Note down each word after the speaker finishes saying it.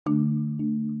Hello,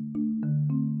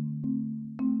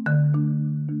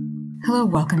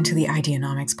 welcome to the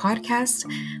Ideanomics podcast.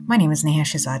 My name is Niha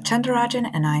Shahzad Chandrarajan,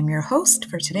 and I'm your host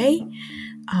for today.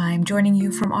 I'm joining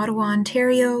you from Ottawa,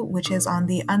 Ontario, which is on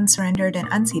the unsurrendered and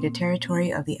unceded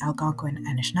territory of the Algonquin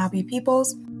Anishinaabe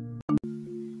peoples.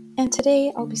 And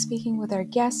today I'll be speaking with our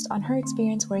guest on her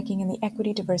experience working in the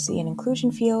equity, diversity, and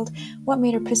inclusion field, what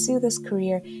made her pursue this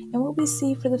career, and what we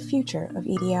see for the future of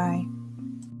EDI.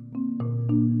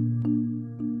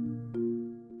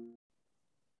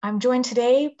 I'm joined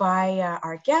today by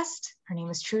our guest. Her name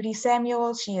is Trudy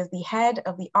Samuel. She is the head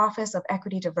of the Office of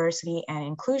Equity, Diversity, and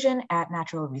Inclusion at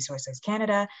Natural Resources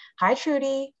Canada. Hi,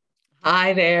 Trudy.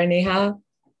 Hi there, Niha.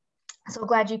 So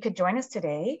glad you could join us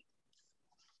today.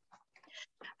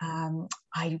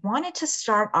 I wanted to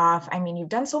start off, you've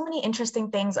done so many interesting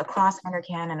things across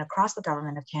NRCan and across the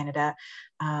government of Canada.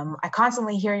 I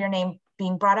constantly hear your name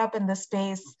being brought up in this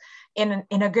space in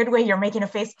a good way. You're making a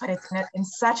face, but it's in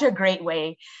such a great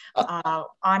way.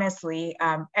 Honestly,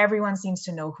 everyone seems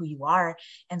to know who you are.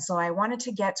 And so I wanted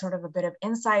to get sort of a bit of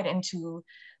insight into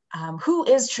who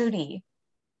is Trudy.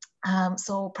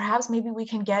 So perhaps maybe we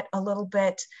can get a little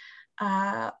bit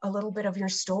of your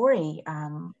story.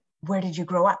 Where did you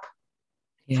grow up?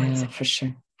 Yeah, for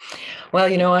sure.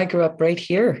 Well, I grew up right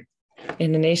here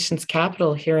in the nation's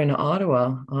capital here in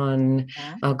Ottawa on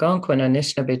Algonquin,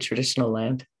 Anishinaabe traditional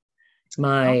land.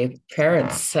 My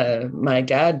parents, my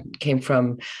dad came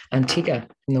from Antigua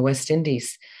in the West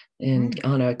Indies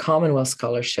on a Commonwealth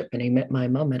scholarship, and he met my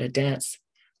mom at a dance.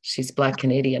 She's Black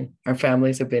Canadian. Our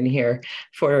families have been here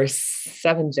for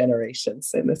 7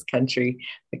 generations in this country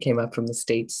that came up from the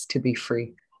States to be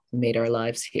free. Made our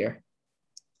lives here.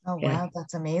 Oh, wow,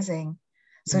 that's amazing.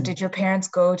 So did your parents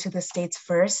go to the States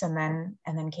first and then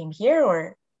came here,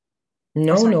 or?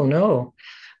 No.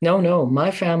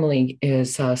 My family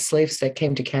is slaves that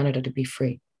came to Canada to be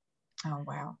free. Oh,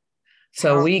 wow.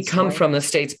 So we come from the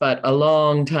States, but a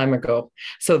long time ago.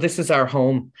 So this is our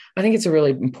home. I think it's a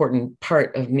really important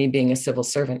part of me being a civil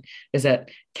servant is that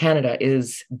Canada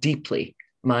is deeply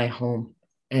my home.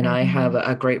 And I have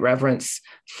a great reverence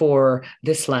for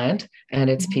this land and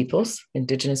its peoples,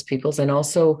 Indigenous peoples. And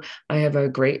also I have a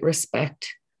great respect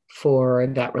for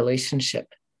that relationship.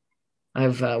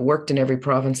 I've worked in every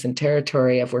province and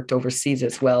territory. I've worked overseas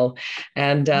as well.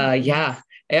 And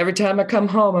every time I come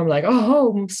home, I'm like, oh,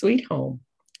 home, sweet home.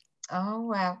 Oh,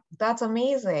 wow. That's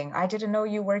amazing. I didn't know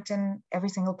you worked in every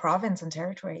single province and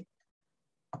territory.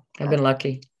 I've been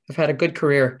lucky. I've had a good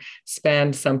career,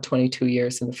 spanned some 22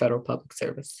 years in the federal public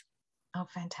service. Oh,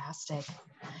 fantastic.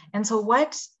 And so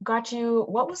what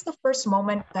was the first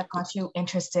moment that got you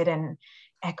interested in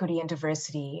equity and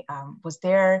diversity? Was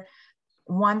there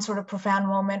one sort of profound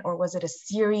moment, or was it a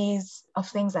series of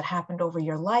things that happened over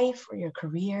your life or your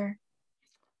career?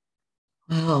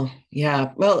 Oh,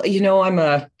 yeah. Well,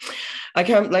 I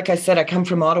come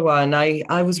from Ottawa, and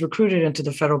I was recruited into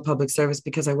the federal public service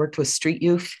because I worked with street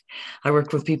youth. I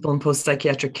worked with people in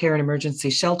post-psychiatric care and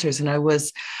emergency shelters, and I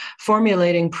was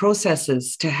formulating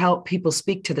processes to help people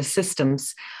speak to the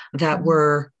systems that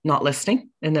were not listening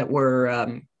and that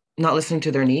were not listening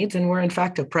to their needs and were in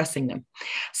fact oppressing them.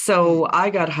 So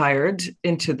I got hired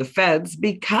into the feds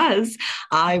because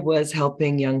I was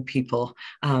helping young people,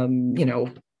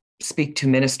 speak to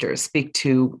ministers, speak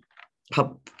to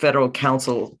federal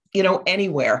council,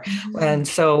 anywhere. And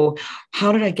so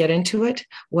how did I get into it?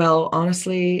 Well,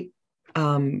 honestly,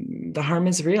 the harm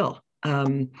is real.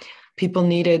 People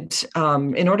needed,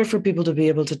 in order for people to be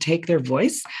able to take their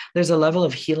voice, there's a level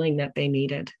of healing that they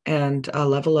needed and a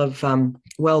level of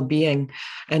well-being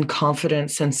and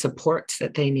confidence and support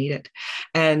that they needed.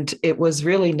 And it was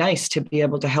really nice to be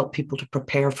able to help people to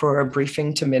prepare for a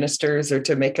briefing to ministers or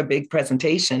to make a big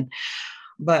presentation.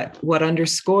 But what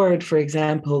underscored, for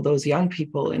example, those young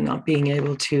people in not being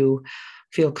able to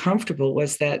feel comfortable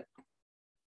was that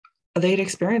they'd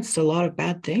experienced a lot of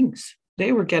bad things.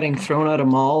 They were getting thrown out of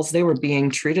malls. They were being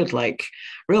treated like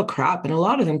real crap. And a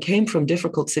lot of them came from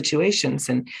difficult situations.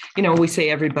 And, we say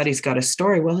everybody's got a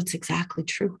story. Well, it's exactly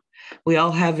true. We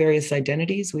all have various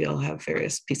identities. We all have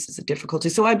various pieces of difficulty.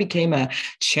 So I became a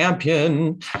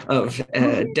champion of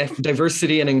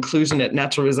diversity and inclusion at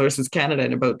Natural Resources Canada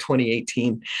in about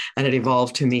 2018. And it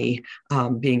evolved to me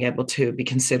being able to be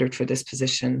considered for this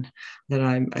position that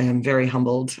I am very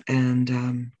humbled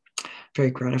and very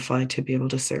gratified to be able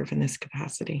to serve in this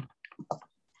capacity.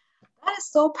 That is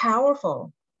so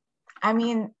powerful. I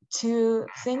mean, to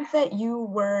think that you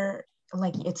were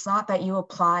it's not that you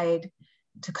applied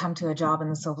to come to a job in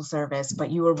the civil service,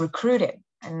 but you were recruited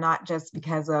and not just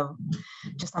because of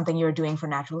just something you were doing for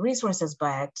natural resources,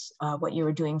 but what you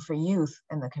were doing for youth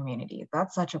in the community.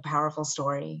 That's such a powerful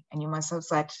story, and you must have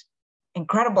such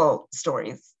incredible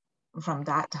stories from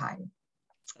that time.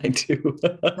 I do.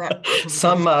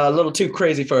 Some a little too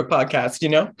crazy for a podcast, you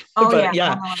know? Oh, but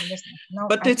yeah. No,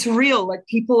 but it's real. Like,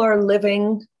 people are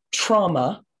living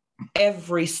trauma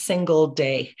every single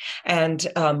day. And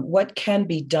what can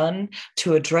be done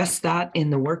to address that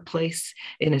in the workplace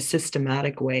in a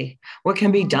systematic way? What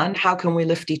can be done? How can we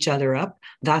lift each other up?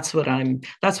 That's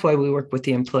why we work with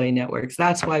the employee networks.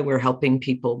 That's why we're helping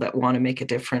people that want to make a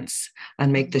difference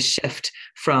and make the shift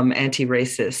from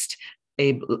anti-racist,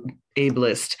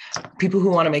 ableist, people who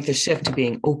want to make the shift to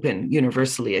being open,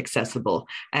 universally accessible,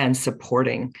 and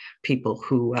supporting people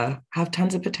who have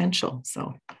tons of potential.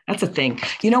 So that's a thing.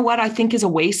 You know what I think is a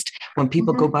waste? When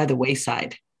people go by the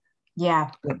wayside. Yeah.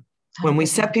 When we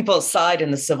set people aside in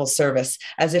the civil service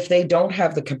as if they don't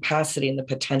have the capacity and the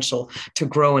potential to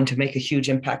grow and to make a huge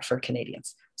impact for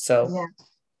Canadians. So yeah.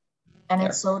 And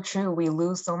it's so true. We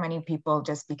lose so many people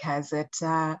just because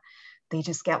they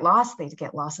just get lost. They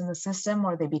get lost in the system,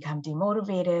 or they become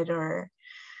demotivated, or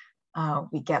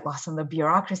we get lost in the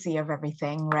bureaucracy of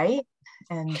everything, right?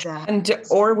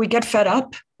 Or we get fed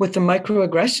up with the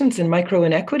microaggressions and micro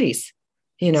inequities.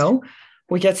 You know,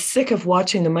 we get sick of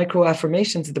watching the micro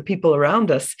affirmations of the people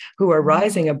around us who are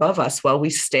rising above us while we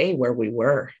stay where we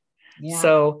were. Yeah.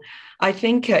 So I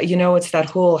think, it's that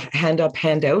whole hand up,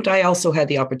 hand out. I also had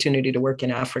the opportunity to work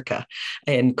in Africa,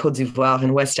 in Côte d'Ivoire,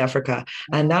 in West Africa.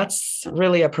 And that's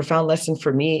really a profound lesson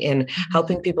for me in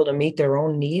helping people to meet their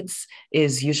own needs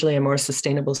is usually a more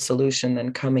sustainable solution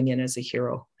than coming in as a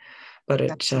hero. But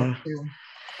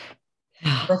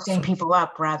lifting people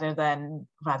up rather than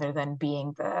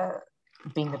being the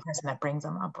person that brings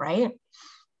them up, right?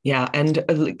 Yeah,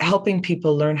 and helping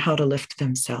people learn how to lift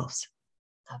themselves.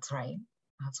 That's right.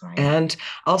 And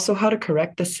also how to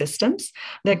correct the systems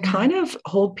that kind of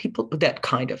hold people, that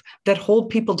hold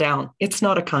people down. It's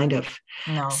not a kind of.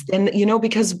 No. And,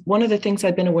 because one of the things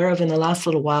I've been aware of in the last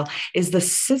little while is the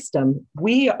system.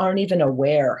 We aren't even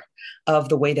aware of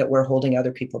the way that we're holding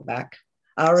other people back.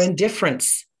 Our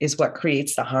indifference is what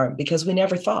creates the harm because we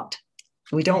never thought.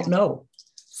 We don't know.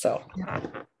 So. Yeah,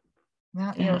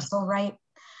 you're so right.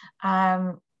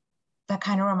 That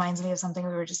kind of reminds me of something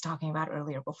we were just talking about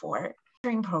earlier before.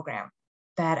 Mentoring program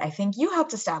that I think you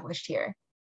helped establish here,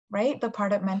 right? The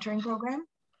Part Up mentoring program.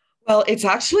 Well, it's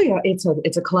actually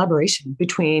it's a collaboration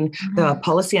between the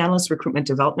Policy Analyst Recruitment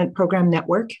Development Program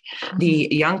Network, the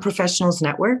Young Professionals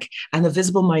Network, and the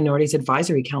Visible Minorities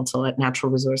Advisory Council at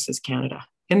Natural Resources Canada.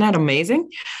 Isn't that amazing?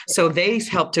 So they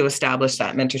helped to establish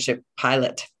that mentorship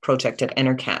pilot project at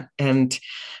NRCan, and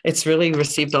it's really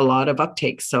received a lot of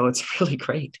uptake. So it's really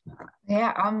great.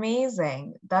 Yeah,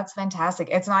 amazing. That's fantastic.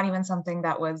 It's not even something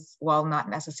that was, not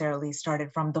necessarily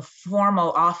started from the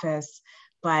formal office,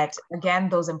 but again,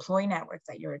 those employee networks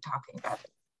that you were talking about,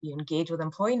 you engage with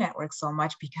employee networks so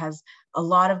much because a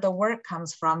lot of the work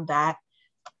comes from that,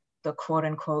 the quote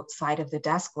unquote side of the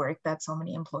desk work that so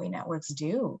many employee networks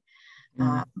do.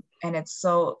 And it's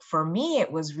so, for me, it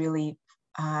was really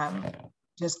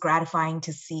just gratifying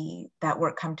to see that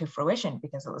work come to fruition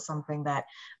because it was something that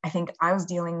I think I was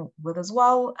dealing with as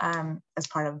well as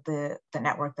part of the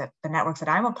networks that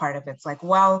I'm a part of. It's like,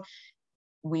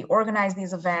 we organize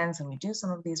these events and we do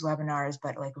some of these webinars,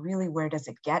 but like really, where does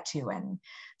it get to? And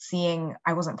seeing,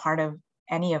 I wasn't part of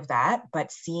any of that,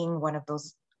 but seeing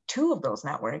two of those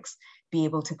networks be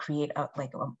able to create a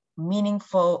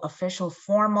meaningful, official,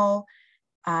 formal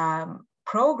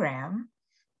program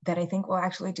that I think will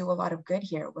actually do a lot of good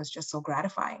here was just so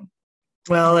gratifying.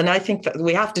 Well, and I think that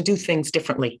we have to do things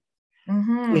differently.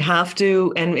 We have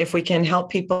to, and if we can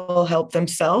help people help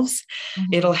themselves,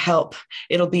 it'll help.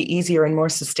 It'll be easier and more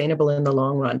sustainable in the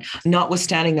long run,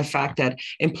 notwithstanding the fact that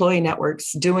employee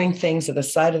networks doing things at the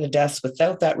side of the desk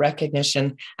without that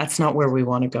recognition, that's not where we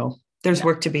want to go. There's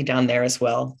work to be done there as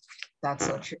well. That's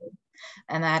so true.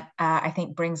 And that I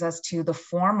think brings us to the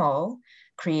formal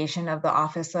creation of the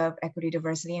Office of Equity,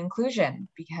 Diversity, Inclusion,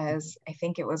 because I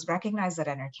think it was recognized at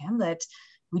NRCan that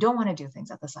we don't want to do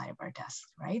things at the side of our desk,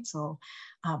 right? So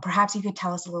perhaps you could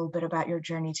tell us a little bit about your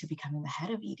journey to becoming the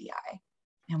head of EDI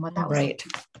and what that was. Right.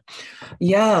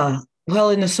 Yeah.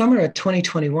 Well, in the summer of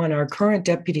 2021, our current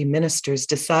deputy ministers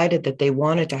decided that they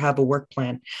wanted to have a work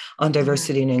plan on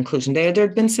diversity and inclusion. There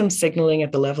had been some signaling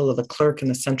at the level of the clerk and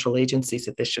the central agencies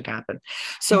that this should happen.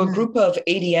 So a group of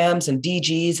ADMs and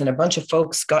DGs and a bunch of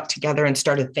folks got together and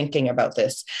started thinking about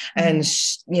this. And,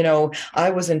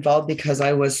 I was involved because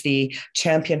I was the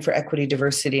champion for equity,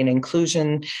 diversity, and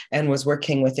inclusion and was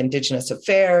working with Indigenous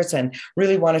affairs and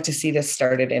really wanted to see this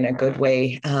started in a good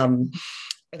way.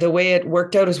 The way it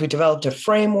worked out is we developed a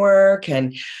framework,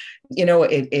 and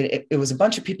it was a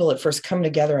bunch of people at first coming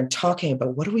together and talking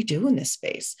about, what do we do in this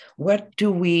space? Where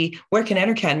can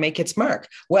NRCan make its mark?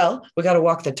 Well, we got to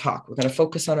walk the talk. We're going to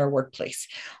focus on our workplace.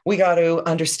 We got to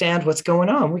understand what's going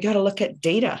on. We got to look at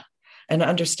data and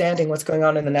understanding what's going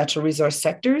on in the natural resource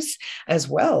sectors as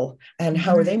well, and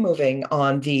how are they moving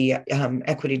on the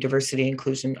equity, diversity,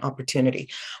 inclusion opportunity.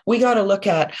 We got to look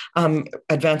at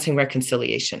advancing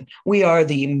reconciliation. We are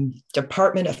the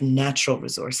Department of Natural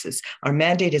Resources. Our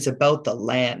mandate is about the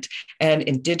land, and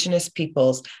Indigenous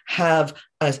peoples have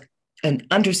an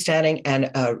understanding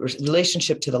and a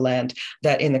relationship to the land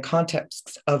that, in the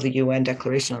context of the UN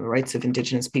Declaration on the Rights of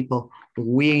Indigenous People,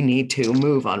 we need to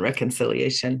move on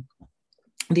reconciliation.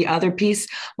 The other piece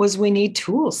was we need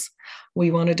tools.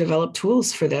 We want to develop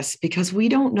tools for this because we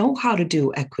don't know how to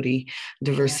do equity,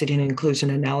 diversity, and inclusion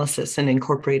analysis and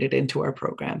incorporate it into our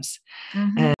programs.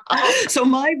 And so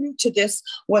my route to this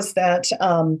was that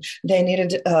they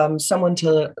needed someone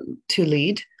to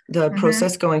lead the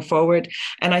process going forward.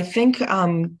 And I think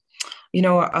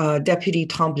Deputy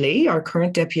Tremblay, our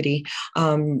current deputy,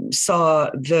 saw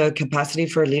the capacity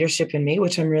for leadership in me,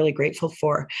 which I'm really grateful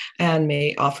for, and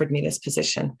offered me this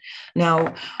position.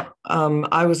 Now,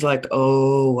 I was like,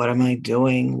 oh, what am I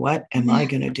doing? What am I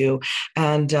going to do?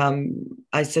 And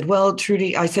I said, well,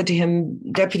 Trudy, I said to him,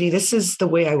 Deputy, this is the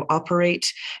way I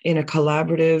operate, in a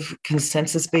collaborative,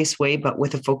 consensus-based way, but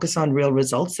with a focus on real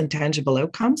results and tangible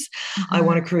outcomes. I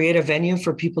want to create a venue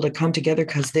for people to come together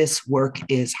because this work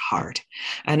is hard.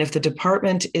 And if the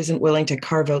department isn't willing to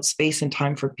carve out space and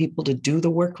time for people to do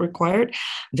the work required,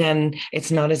 then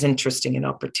it's not as interesting an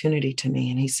opportunity to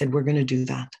me. And he said, we're going to do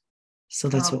that. So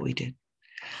that's what we did.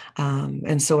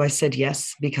 And so I said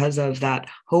yes, because of that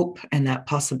hope and that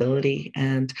possibility.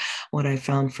 And what I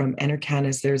found from NRCan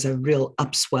is there's a real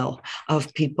upswell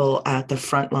of people at the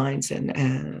front lines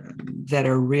and that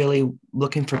are really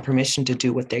looking for permission to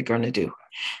do what they're going to do.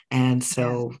 And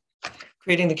so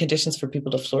creating the conditions for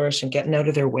people to flourish and getting out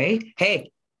of their way.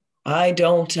 Hey, I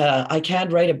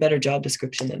can't write a better job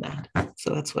description than that.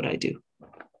 So that's what I do.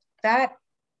 That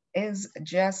is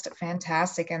just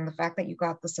fantastic. And the fact that you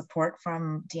got the support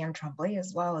from DM Tremblay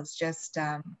as well is just,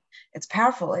 it's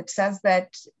powerful. It says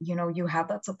that, you have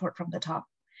that support from the top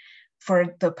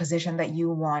for the position that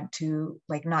you want to,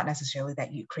 like, not necessarily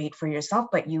that you create for yourself,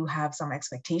 but you have some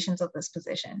expectations of this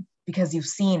position because you've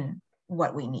seen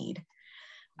what we need.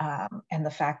 And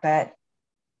the fact that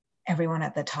everyone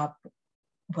at the top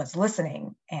was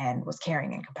listening and was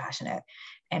caring and compassionate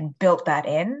and built that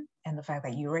in, and the fact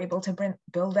that you were able to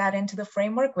build that into the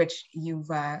framework, which you've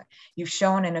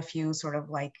shown in a few sort of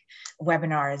like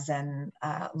webinars and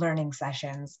learning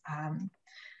sessions.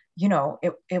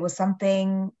 It was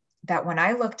something that when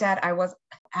I looked at, I was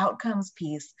outcomes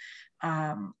piece,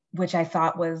 which I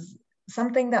thought was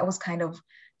something that was kind of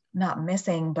not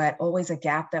missing, but always a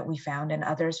gap that we found in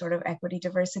other sort of equity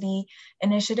diversity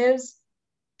initiatives,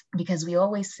 because we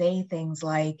always say things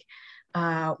like,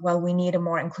 well, we need a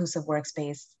more inclusive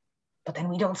workspace, but then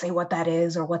we don't say what that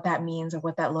is or what that means or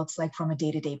what that looks like from a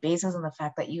day-to-day basis. And the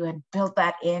fact that you had built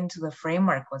that into the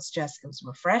framework was it was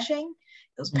refreshing.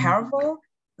 It was powerful.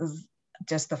 It was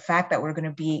just the fact that we're going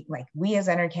to be like, we as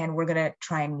NRCan, we're going to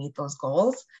try and meet those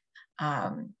goals.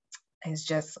 Is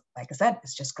just, like I said,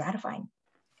 it's just gratifying.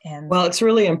 And well, it's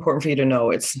really important for you to know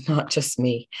it's not just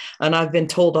me. And I've been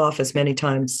told off as many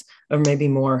times, or maybe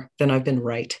more, than I've been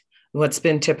right. What's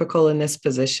been typical in this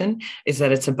position is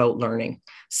that it's about learning.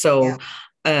 So,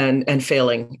 and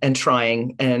failing and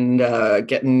trying and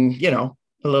getting,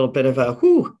 a little bit of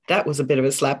that was a bit of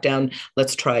a slap down.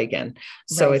 Let's try again.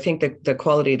 So I think that the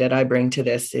quality that I bring to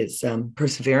this is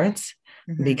perseverance.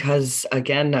 Because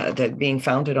again, that being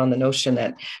founded on the notion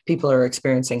that people are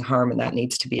experiencing harm and that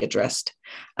needs to be addressed.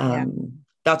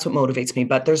 That's what motivates me.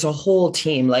 But there's a whole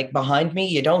team like behind me.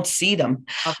 You don't see them,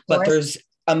 but there's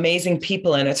amazing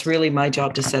people, and it's really my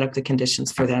job to set up the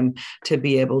conditions for them to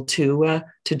be able to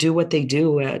do what they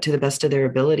do to the best of their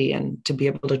ability, and to be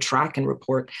able to track and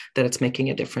report that it's making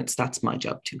a difference. That's my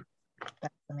job too.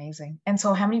 That's amazing. And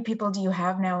so, how many people do you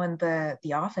have now in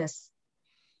the office?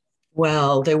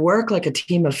 Well, they work like a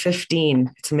team of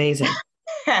 15. It's amazing.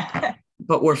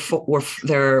 but we're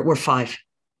five.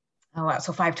 Oh, wow.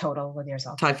 So 5 total with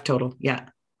yourself. 5 total. Yeah.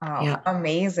 Oh, Yeah.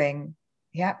 amazing.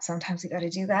 Yeah. Sometimes you got to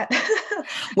do that.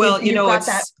 Well, You've got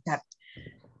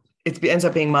it ends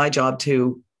up being my job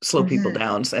to slow people Mhm.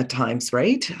 down at times,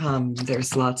 right?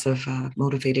 There's lots of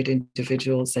motivated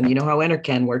individuals, and you know how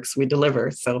NRCan works, we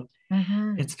deliver. So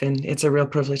Mhm. it's a real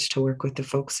privilege to work with the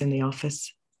folks in the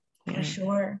office. For Yeah.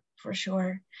 sure, for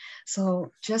sure.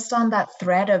 So just on that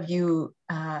thread of you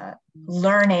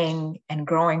learning and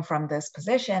growing from this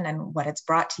position and what it's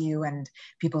brought to you and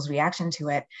people's reaction to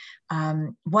it,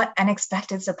 what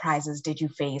unexpected surprises did you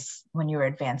face when you were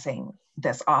advancing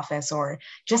this office or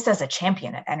just as a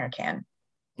champion at NRCan?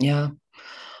 Yeah.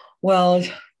 Well,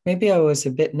 maybe I was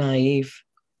a bit naive,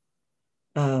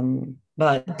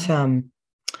 but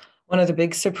one of the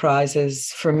big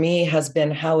surprises for me has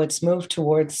been how it's moved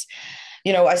towards,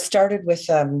 I started with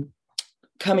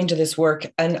coming to this work.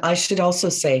 And I should also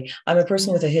say, I'm a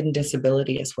person with a hidden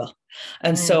disability as well.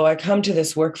 And so I come to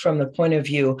this work from the point of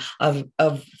view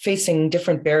of facing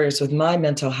different barriers with my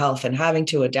mental health and having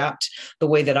to adapt the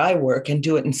way that I work and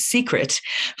do it in secret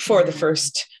for the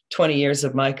first 20 years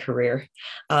of my career.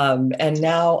 And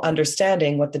now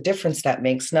understanding what the difference that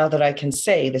makes now that I can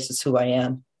say, this is who I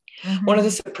am. One of the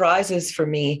surprises for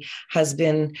me has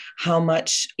been how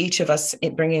much each of us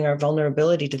bringing our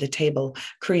vulnerability to the table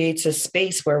creates a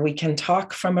space where we can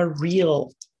talk from a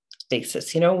real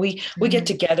basis. We get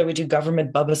together, we do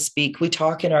government Bubba speak, we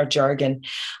talk in our jargon,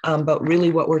 but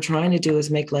really what we're trying to do is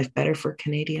make life better for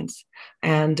Canadians.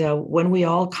 And when we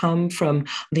all come from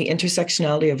the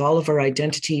intersectionality of all of our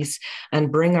identities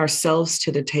and bring ourselves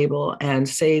to the table and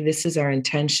say, this is our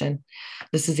intention,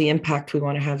 this is the impact we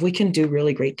want to have, we can do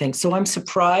really great things. So I'm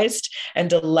surprised and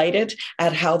delighted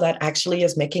at how that actually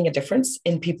is making a difference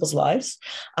in people's lives.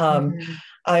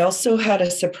 I also had a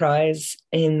surprise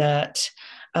in that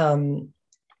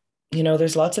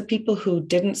there's lots of people who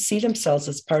didn't see themselves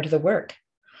as part of the work.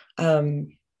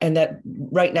 And that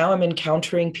right now I'm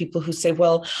encountering people who say,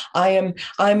 well, I'm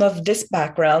of this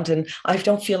background and I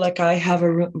don't feel like I have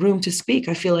a room to speak.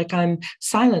 I feel like I'm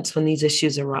silenced when these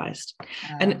issues arise.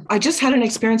 And I just had an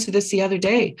experience of this the other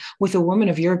day with a woman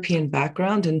of European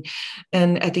background.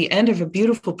 And at the end of a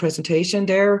beautiful presentation,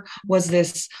 there was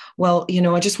this, well,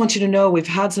 I just want you to know we've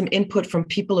had some input from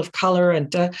people of color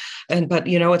but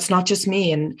it's not just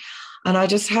me. And I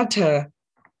just had to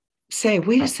say,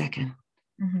 wait a second.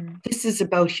 This is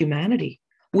about humanity.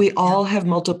 We all have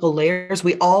multiple layers.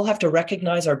 We all have to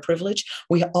recognize our privilege.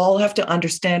 We all have to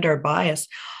understand our bias.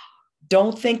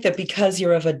 Don't think that because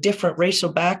you're of a different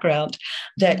racial background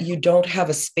that you don't have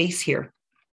a space here.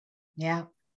 Yeah.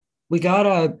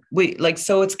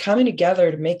 So it's coming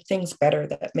together to make things better.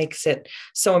 That makes it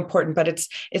so important. But it's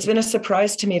been a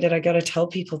surprise to me that I got to tell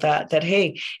people that,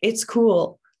 hey, it's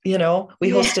cool. We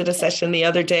hosted a session the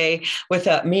other day with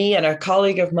me and a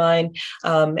colleague of mine.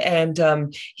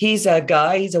 He's a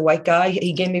white guy.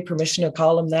 He gave me permission to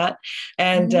call him that.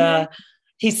 And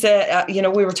he said,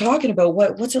 we were talking about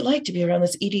what's it like to be around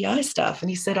this EDI stuff.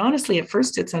 And he said, honestly, at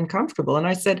first it's uncomfortable. And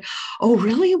I said, oh,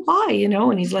 really? Why?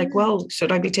 And he's like, well,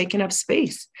 should I be taking up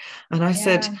space? And I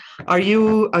said, are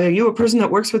you a person that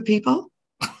works with people?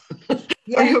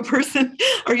 Are you a person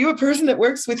that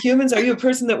works with humans? Are you a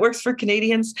person that works for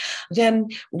Canadians? Then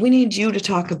we need you to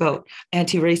talk about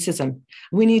anti-racism.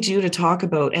 We need you to talk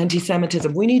about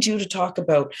anti-Semitism. We need you to talk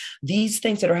about these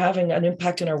things that are having an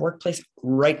impact in our workplace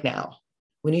right now.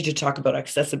 We need you to talk about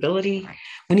accessibility.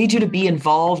 We need you to be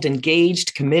involved,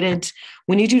 engaged, committed.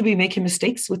 We need you to be making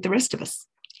mistakes with the rest of us.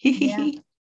 Yeah,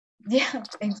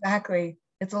 exactly.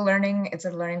 It's a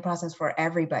learning process for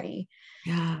everybody.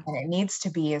 Yeah. And it needs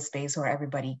to be a space where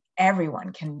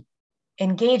everyone can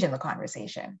engage in the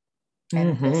conversation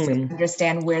and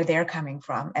understand where they're coming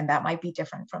from. And that might be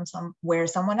different from where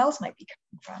someone else might be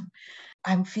coming from.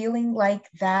 I'm feeling like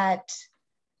that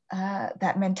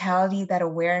mentality, that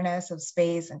awareness of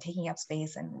space and taking up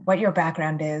space and what your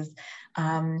background is.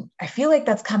 I feel like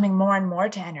that's coming more and more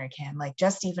to NRCan, like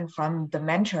just even from the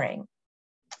mentoring,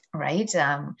 right?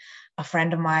 A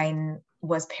friend of mine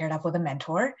was paired up with a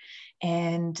mentor,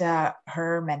 and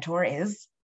her mentor is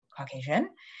Caucasian,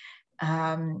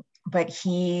 but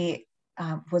he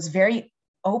was very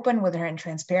open with her and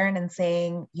transparent and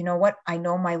saying, you know what, I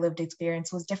know my lived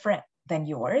experience was different than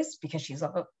yours because she's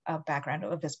of a background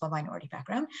of a visible minority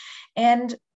background.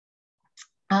 And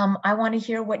I want to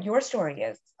hear what your story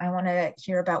is. I want to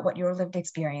hear about what your lived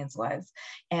experience was.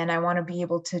 And I want to be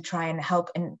able to try and help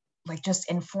and like just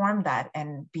inform that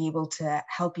and be able to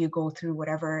help you go through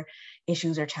whatever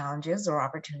issues or challenges or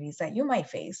opportunities that you might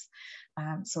face.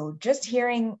 So just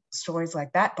hearing stories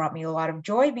like that brought me a lot of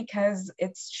joy, because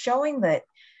it's showing that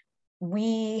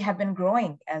we have been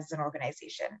growing as an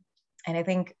organization. And I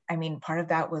think, I mean, part of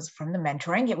that was from the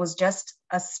mentoring. It was just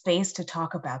a space to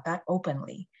talk about that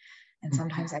openly. And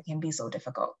sometimes that can be so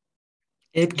difficult.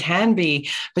 It can be,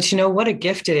 but you know what a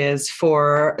gift it is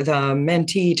for the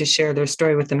mentee to share their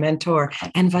story with the mentor,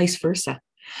 and vice versa.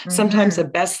 Sometimes the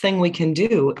best thing we can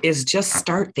do is just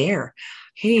start there.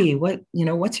 Hey,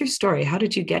 what's your story? How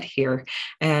did you get here?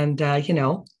 And,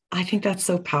 I think that's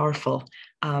so powerful.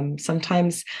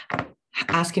 Sometimes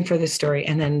asking for the story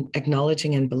and then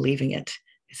acknowledging and believing it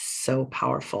is so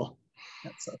powerful.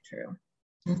 That's so true.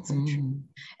 That's so true.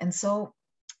 And so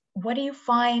what do you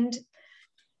find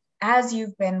as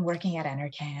you've been working at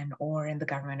NRCan or in the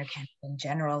government of Canada in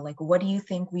general, like what do you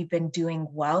think we've been doing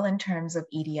well in terms of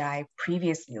EDI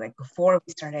previously, like before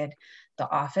we started the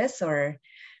office, or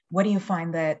what do you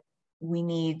find that we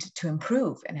need to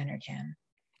improve in NRCan?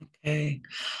 Okay.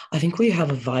 I think we have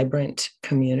a vibrant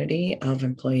community of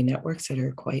employee networks that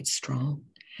are quite strong.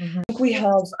 I think we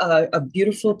have a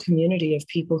beautiful community of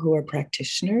people who are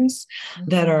practitioners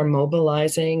that are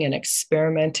mobilizing and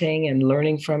experimenting and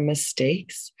learning from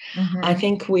mistakes. I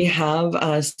think we have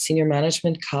a senior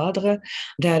management cadre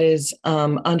that is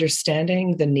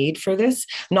understanding the need for this,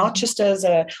 not just as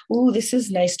this is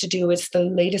nice to do, it's the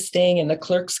latest thing and the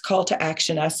clerk's call to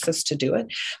action asks us to do it,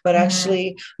 but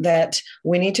actually that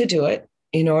we need to do it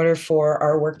in order for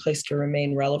our workplace to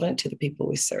remain relevant to the people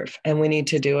we serve. And we need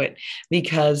to do it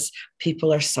because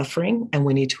people are suffering and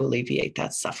we need to alleviate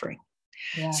that suffering.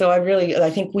 Yeah. So I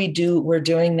think we're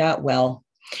doing that well.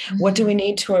 What do we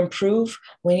need to improve?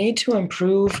 We need to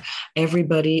improve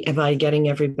everybody by getting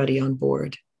everybody on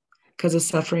board, because the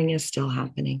suffering is still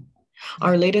happening.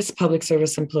 Our latest public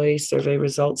service employee survey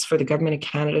results for the Government of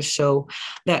Canada show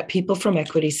that people from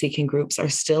equity-seeking groups are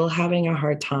still having a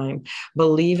hard time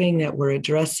believing that we're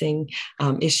addressing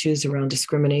issues around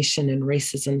discrimination and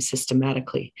racism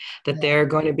systematically, that they're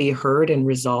going to be heard and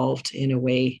resolved in a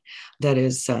way that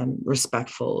is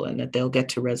respectful and that they'll get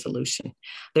to resolution.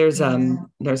 There's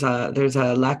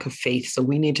a lack of faith, so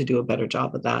we need to do a better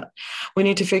job of that. We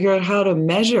need to figure out how to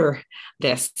measure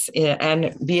this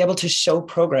and be able to show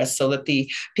progress, so that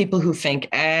the people who think,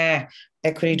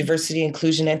 equity, diversity,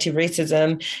 inclusion,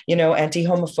 anti-racism,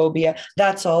 anti-homophobia,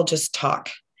 that's all just talk.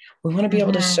 We want to be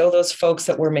able to show those folks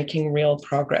that we're making real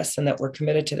progress and that we're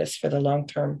committed to this for the long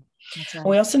term. Right.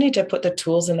 We also need to put the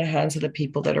tools in the hands of the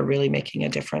people that are really making a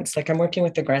difference. Like I'm working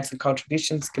with the grants and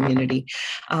contributions community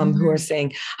who are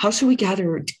saying, how should we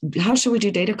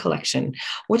do data collection?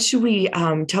 What should we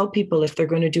tell people if they're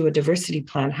going to do a diversity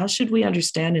plan? How should we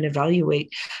understand and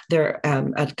evaluate their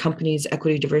a company's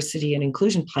equity, diversity, and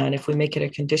inclusion plan if we make it a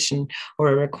condition or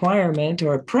a requirement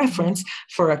or a preference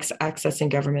for accessing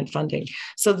government funding?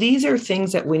 So these are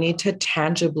things that we need to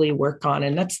tangibly work on.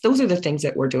 And those are the things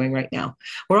that we're doing right now.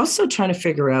 We're also trying to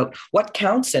figure out what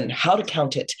counts and how to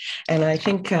count it. And I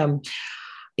think,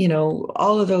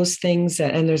 all of those things,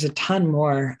 and there's a ton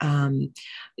more,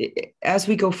 as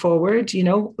we go forward,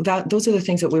 those are the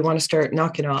things that we want to start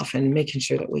knocking off and making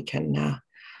sure that we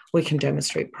can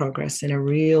demonstrate progress in a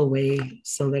real way,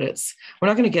 so that we're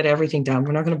not going to get everything done.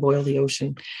 We're not going to boil the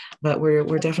ocean, but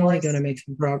we're definitely going to make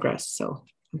some progress. So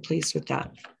I'm pleased with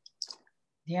that.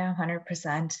 Yeah,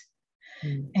 100%.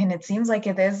 And it seems like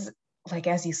it is, like,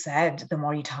 as you said, the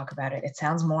more you talk about it, it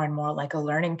sounds more and more like a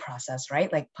learning process,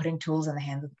 right? Like putting tools in the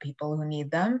hands of the people who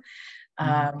need them.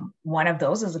 One of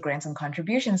those is the grants and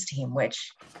contributions team,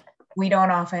 which we don't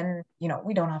often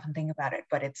think about it,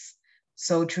 but it's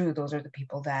so true. Those are the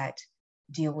people that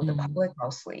deal with the public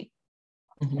mostly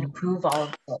and approve all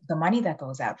of the money that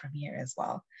goes out from here as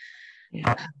well.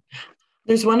 Yeah.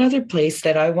 There's one other place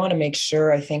that I want to make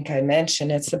sure I think I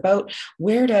mention. It's about,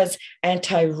 where does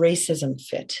anti-racism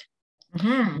fit?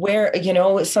 Where,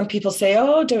 some people say,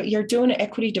 you're doing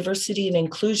equity, diversity, and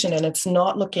inclusion, and it's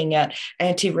not looking at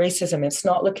anti-racism. It's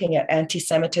not looking at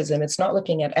anti-Semitism. It's not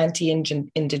looking at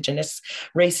anti-Indigenous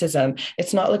racism.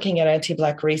 It's not looking at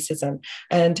anti-Black racism.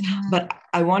 But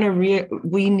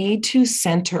we need to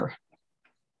center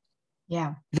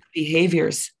the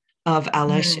behaviors of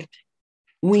allyship.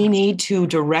 We need to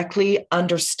directly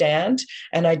understand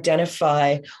and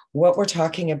identify what we're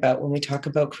talking about when we talk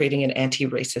about creating an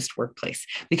anti-racist workplace,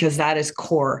 because that is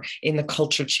core in the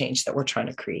culture change that we're trying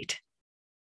to create.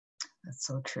 That's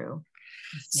so true.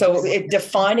 So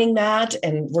defining that,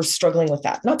 and we're struggling with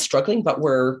that. Not struggling, but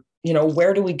we're,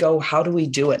 where do we go? How do we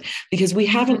do it? Because we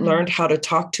haven't learned how to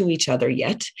talk to each other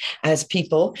yet as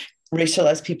people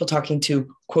racialized people talking to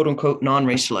quote unquote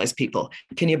non-racialized people.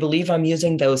 Can you believe I'm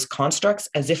using those constructs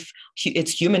as if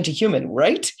it's human to human,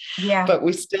 right? Yeah. But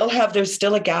there's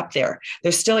still a gap there.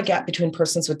 There's still a gap between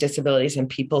persons with disabilities and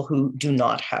people who do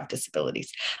not have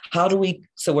disabilities.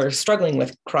 So we're struggling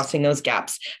with crossing those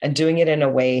gaps and doing it in a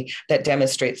way that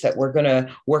demonstrates that we're going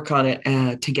to work on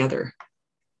it together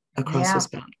across those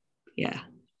boundaries. Yeah.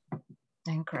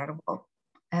 Incredible.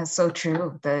 And so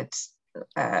true that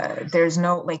there's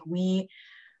no, like, we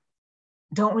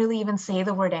don't really even say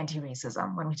the word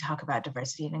anti-racism when we talk about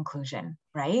diversity and inclusion,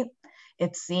 right?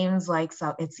 It seems like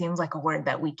a word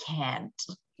that we can't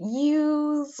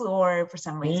use, or for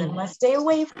some reason must stay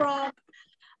away from.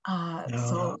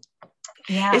 So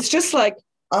yeah. It's just like,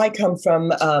 I come from,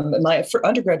 my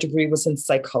undergrad degree was in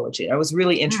psychology. I was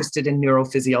really interested in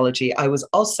neurophysiology. I was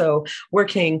also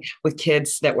working with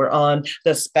kids that were on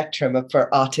the spectrum for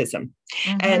autism.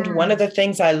 And one of the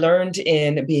things I learned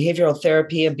in behavioral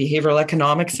therapy and behavioral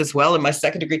economics as well in my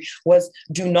second degree was,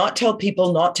 do not tell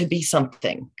people not to be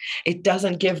something. It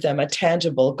doesn't give them a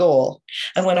tangible goal.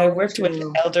 And when I worked with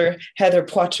Elder Heather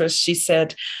Poitras, she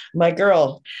said, my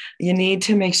girl, you need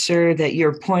to make sure that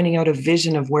you're pointing out a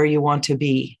vision of where you want to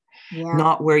be,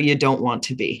 not where you don't want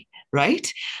to be.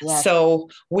 Right? Yes. So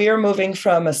we're moving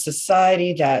from a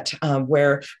society that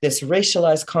where this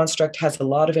racialized construct has a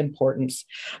lot of importance.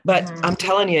 But I'm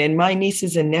telling you, in my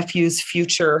nieces and nephews'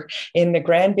 future, in the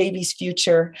grandbabies'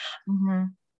 future,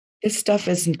 this stuff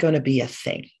isn't going to be a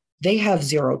thing. They have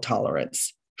zero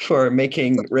tolerance for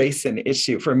making race an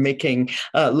issue, for making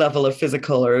a level of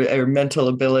physical or mental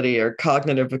ability or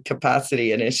cognitive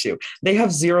capacity an issue. They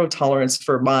have zero tolerance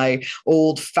for my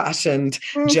old-fashioned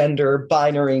gender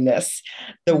binariness.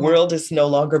 The world is no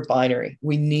longer binary.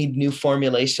 We need new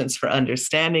formulations for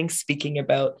understanding, speaking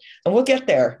about, and we'll get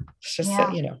there. It's just,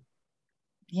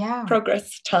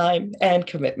 progress, time, and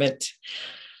commitment.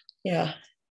 Yeah.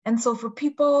 And so for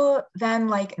people then,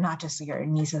 like, not just your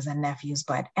nieces and nephews,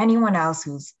 but anyone else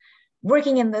who's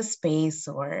working in this space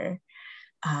or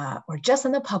just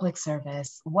in the public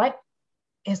service, what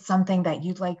is something that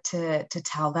you'd like to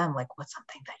tell them? Like, what's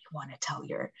something that you want to tell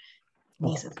your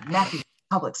nieces and nephews,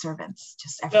 public servants,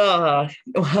 just everything?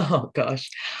 Oh gosh.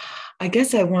 I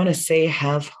guess I want to say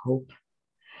have hope.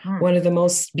 One of the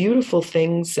most beautiful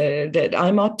things that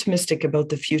I'm optimistic about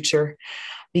the future,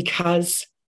 because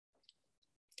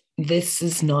this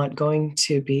is not going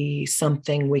to be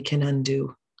something we can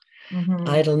undo.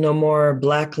 Idle no more,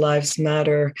 Black Lives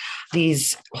Matter,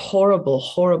 these horrible,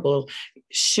 horrible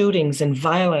shootings and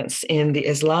violence in the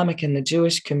Islamic and the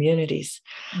Jewish communities,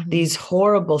 these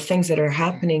horrible things that are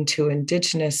happening to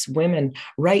Indigenous women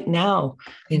right now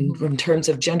in terms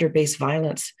of gender-based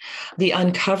violence, the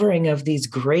uncovering of these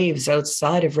graves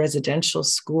outside of residential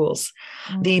schools,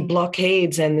 the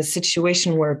blockades and the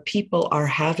situation where people are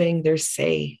having their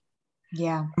say.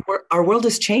 Yeah. Our world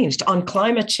has changed on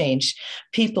climate change.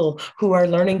 People who are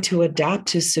learning to adapt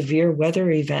to severe weather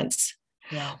events.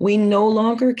 Yeah. We no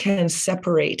longer can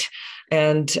separate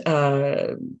and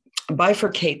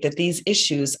bifurcate that these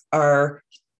issues are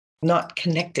not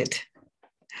connected.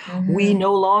 We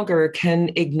no longer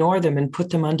can ignore them and put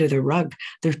them under the rug.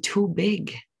 They're too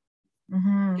big.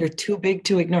 They're too big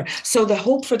to ignore. So the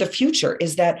hope for the future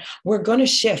is that we're going to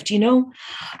shift.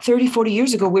 30, 40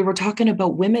 years ago, we were talking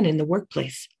about women in the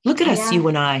workplace. Look at us, you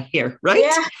and I here, right?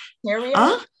 Yeah, here we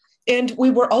are. And we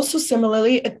were also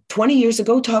similarly 20 years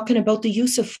ago talking about the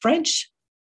use of French.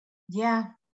 Yeah.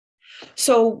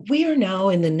 So we are now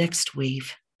in the next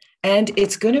wave, and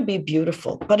it's going to be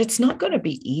beautiful, but it's not going to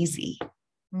be easy.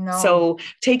 No. So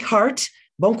take heart.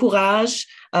 Bon courage.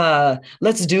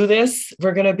 Let's do this.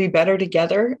 We're going to be better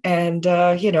together. And,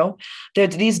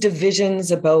 these divisions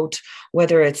about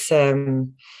whether it's,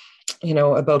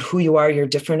 about who you are, your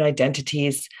different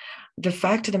identities. The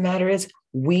fact of the matter is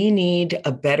we need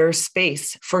a better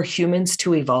space for humans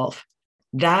to evolve.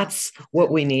 That's what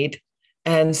we need.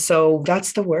 And so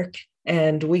that's the work.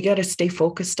 And we got to stay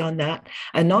focused on that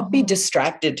and not be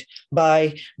distracted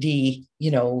by the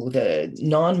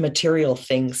non-material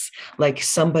things, like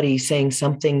somebody saying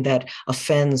something that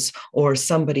offends, or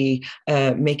somebody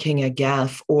making a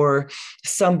gaffe, or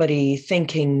somebody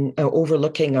thinking,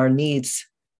 overlooking our needs.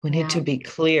 We need to be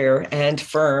clear and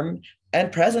firm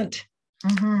and present.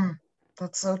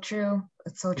 That's so true.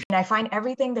 It's so true. And I find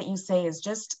everything that you say is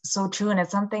just so true. And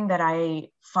it's something that I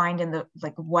find in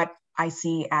what I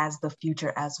see as the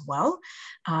future as well.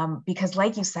 Because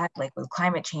like you said, like with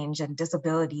climate change and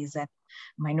disabilities and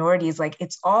minorities, like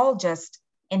it's all just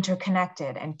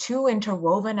interconnected and too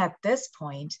interwoven at this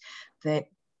point that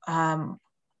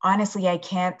honestly, I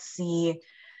can't see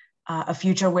a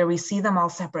future where we see them all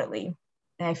separately.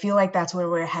 And I feel like that's where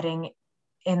we're heading,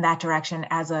 in that direction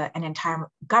as an entire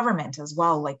government as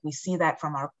well. Like we see that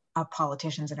from our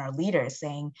politicians and our leaders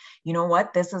saying, you know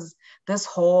what, this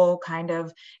whole kind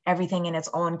of everything in its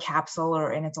own capsule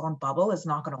or in its own bubble is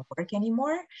not going to work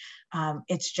anymore.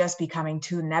 It's just becoming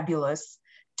too nebulous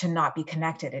to not be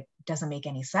connected. It doesn't make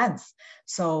any sense.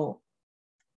 So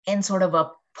in sort of a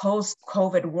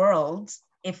post-COVID world,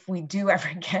 if we do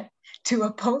ever get to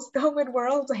a post-COVID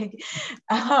world, like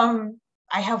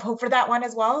I have hope for that one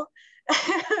as well.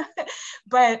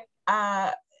 But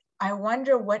I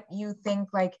wonder what you think,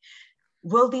 like,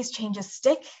 will these changes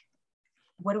stick?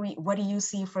 What do you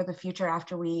see for the future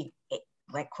after we,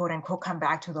 like, quote unquote, come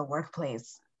back to the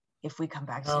workplace? If we come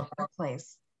back to the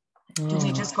workplace, do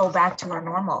we just go back to our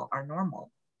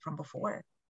normal from before?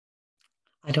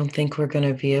 I don't think we're going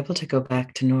to be able to go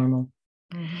back to normal.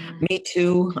 Mm-hmm. Me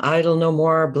Too, Idle No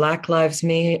More, Black Lives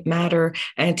Matter,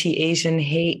 anti-Asian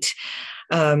hate,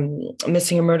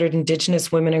 missing and murdered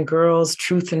Indigenous women and girls,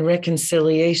 truth and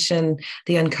reconciliation,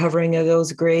 the uncovering of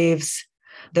those graves,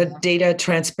 the data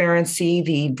transparency,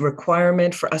 the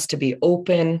requirement for us to be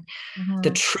open,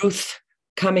 the truth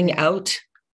coming out.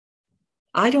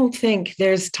 I don't think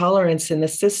there's tolerance in the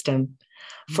system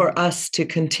for us to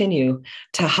continue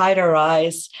to hide our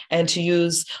eyes and to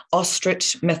use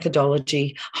ostrich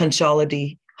methodology,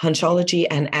 hunchology,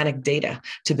 and anecdata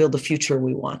to build the future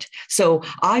we want. So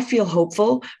I feel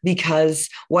hopeful because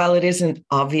while it isn't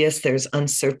obvious, there's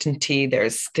uncertainty,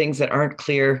 there's things that aren't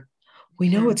clear, we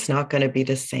know it's not going to be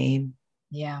the same.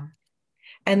 Yeah.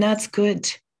 And that's good.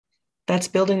 That's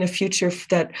building the future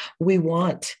that we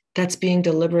want. That's being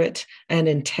deliberate and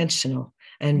intentional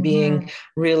and being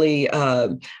really,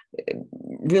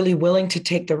 really willing to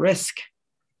take the risk.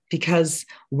 Because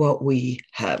what we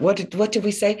have, what did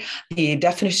we say? The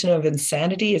definition of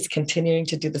insanity is continuing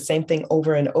to do the same thing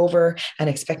over and over and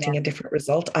expecting a different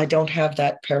result. I don't have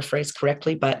that paraphrase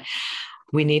correctly, but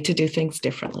we need to do things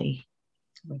differently.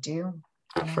 We do.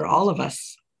 For all of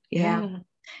us. Yeah.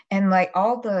 And like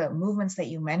all the movements that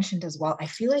you mentioned as well, I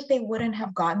feel like they wouldn't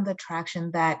have gotten the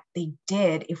traction that they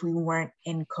did if we weren't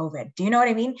in COVID. Do you know what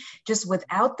I mean? Just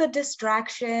without the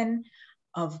distraction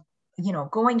of,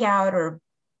 going out or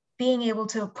being able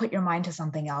to put your mind to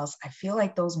something else, I feel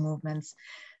like those movements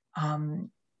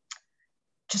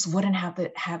just wouldn't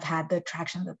have had the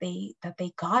traction that they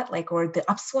got, like, or the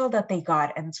upswell that they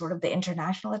got and sort of the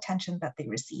international attention that they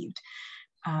received.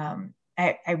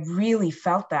 I really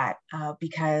felt that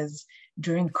because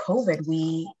during COVID,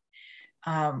 we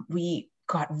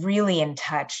got really in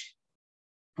touch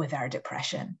with our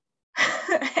depression.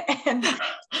 And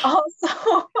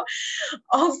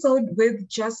also with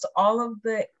just all of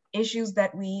the issues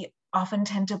that we often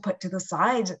tend to put to the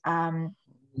side.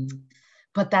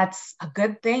 But that's a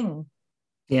good thing.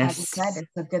 Yes. As you said,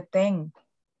 it's a good thing.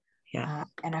 Yeah.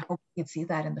 And I hope we can see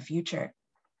that in the future.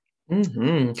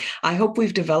 I hope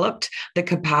we've developed the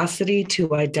capacity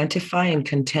to identify and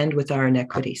contend with our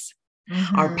inequities.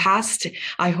 Our past,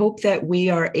 I hope that we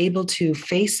are able to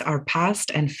face our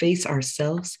past and face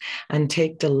ourselves and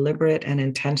take deliberate and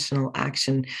intentional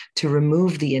action to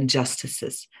remove the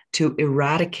injustices, to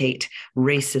eradicate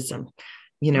racism,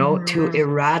 to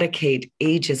eradicate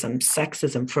ageism,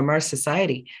 sexism from our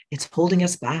society. It's holding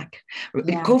us back.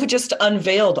 Yeah. COVID just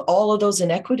unveiled all of those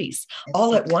inequities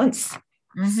all at once.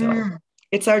 So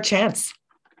it's our chance.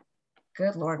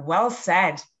 Good Lord. Well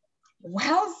said.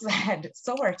 Well said.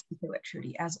 So articulate,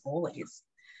 Trudy, as always.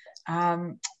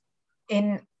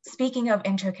 In speaking of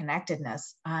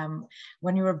interconnectedness,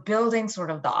 when you were building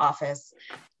sort of the office,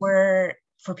 for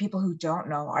people who don't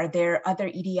know, are there other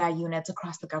EDI units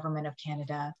across the government of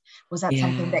Canada? Was that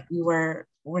something that you were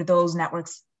those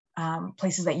networks,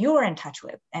 places that you were in touch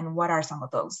with? And what are some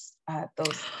of those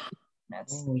units?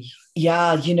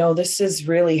 Yeah, this is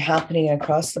really happening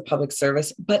across the public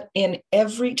service, but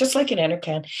just like in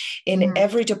NRCan, in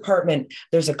every department,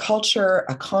 there's a culture,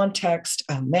 a context,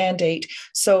 a mandate.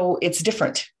 So it's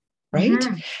different. Right.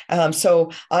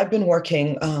 So I've been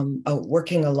working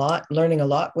a lot, learning a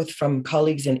lot from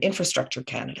colleagues in Infrastructure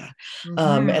Canada.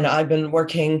 And I've been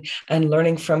working and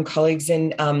learning from colleagues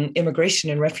in Immigration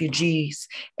and Refugees,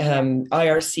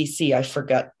 IRCC. I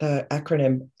forgot the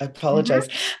acronym. I apologize.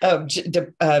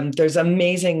 There's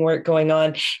amazing work going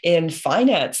on in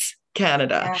Finance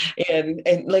Canada.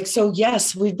 And like, so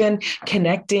yes, we've been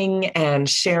connecting and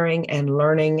sharing and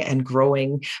learning and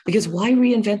growing, because why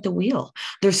reinvent the wheel?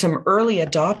 There's some early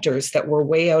adopters that were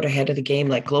way out ahead of the game,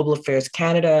 like Global Affairs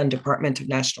Canada and Department of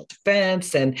National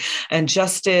Defense and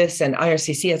Justice and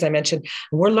IRCC, as I mentioned.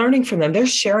 We're learning from them. They're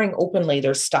sharing openly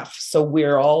their stuff. So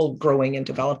we're all growing and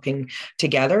developing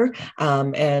together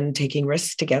and taking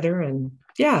risks together. And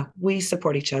yeah, we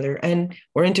support each other and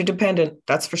we're interdependent.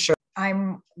 That's for sure.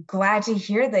 I'm glad to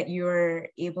hear that you're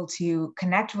able to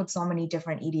connect with so many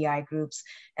different EDI groups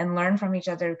and learn from each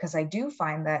other, because I do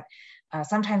find that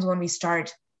sometimes when we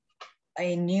start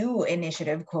a new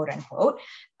initiative, quote unquote,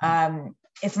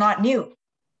 it's not new,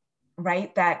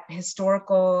 right? That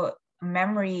historical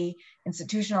memory,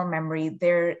 institutional memory,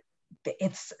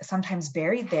 it's sometimes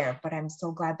buried there. But I'm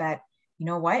so glad that, you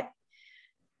know what,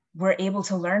 we're able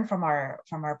to learn from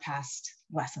our past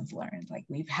lessons learned. Like,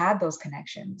 we've had those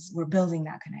connections, we're building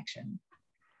that connection.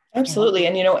 Absolutely.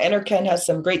 And, NRCan has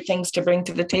some great things to bring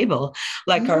to the table,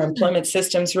 like our employment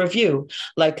systems review,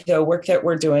 like the work that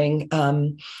we're doing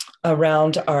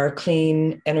around our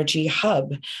clean energy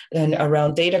hub and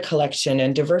around data collection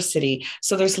and diversity.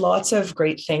 So there's lots of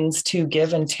great things to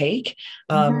give and take.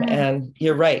 And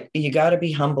you're right. You got to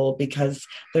be humble, because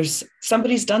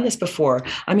somebody's done this before.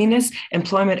 I mean, this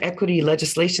employment equity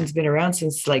legislation has been around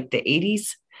since like the 80s.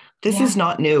 This is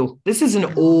not new. This is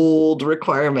an old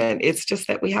requirement. It's just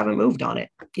that we haven't moved on it,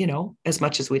 as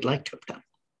much as we'd like to have done.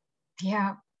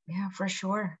 Yeah, for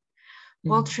sure.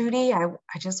 Well, Trudy, I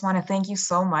just want to thank you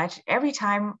so much. Every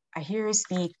time I hear you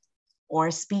speak or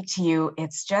speak to you,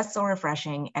 it's just so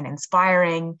refreshing and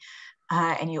inspiring.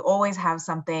 And you always have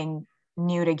something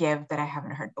new to give that I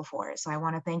haven't heard before. So I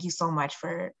want to thank you so much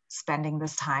for spending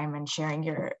this time and sharing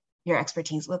your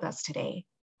expertise with us today.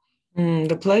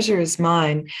 The pleasure is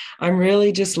mine. I'm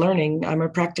really just learning. I'm a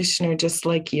practitioner just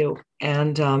like you.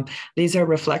 And these are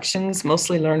reflections,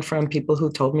 mostly learned from people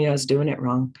who told me I was doing it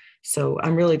wrong. So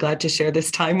I'm really glad to share this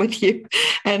time with you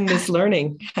and this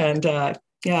learning. And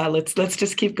let's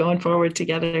just keep going forward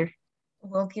together.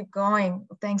 We'll keep going.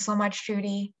 Thanks so much,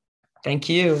 Trudy. Thank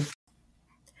you.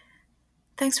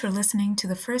 Thanks for listening to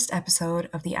the first episode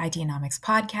of the Ideanomics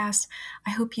podcast.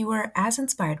 I hope you were as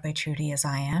inspired by Trudy as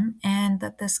I am, and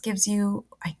that this gives you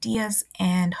ideas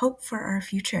and hope for our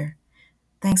future.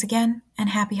 Thanks again, and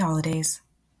happy holidays.